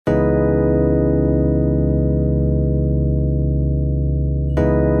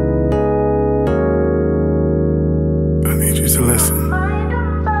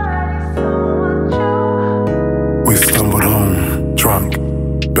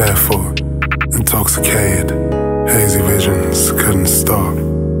Barefoot, intoxicated, hazy visions couldn't stop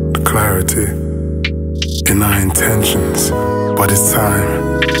the clarity in our intentions, but this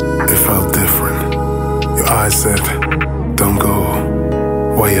time it felt different. Your eyes said, don't go,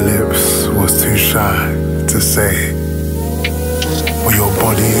 while your lips was too shy to say. But your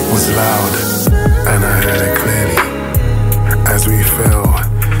body was loud, and I heard it clearly as we fell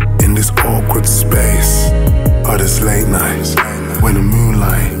in this awkward space of this late night when the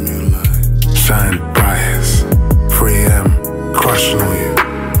moonlight shined brightest. 3 AM, crushing on you,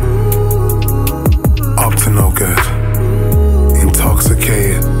 up to no good,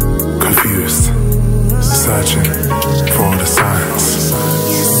 intoxicated, confused, searching for all the signs.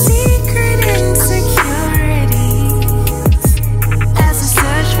 Secret insecurities as I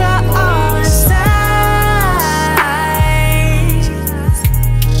search for all the signs.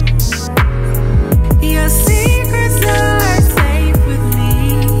 Your secrets are safe with me,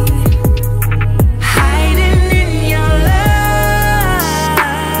 hiding in your love,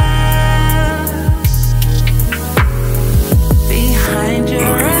 behind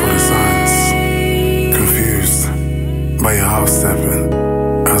your by your house stepping,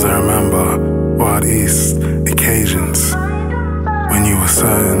 as I remember Wild East occasions when you were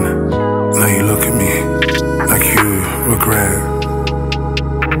certain. Now you look at me like you regret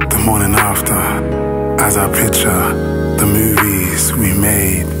the morning after, as I picture the movies we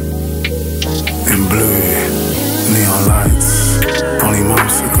made in blue neon lights only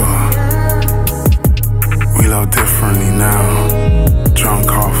months ago. We love differently now, drunk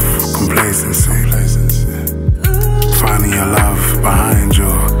off complacency. Finding your love behind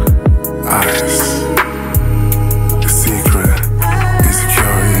your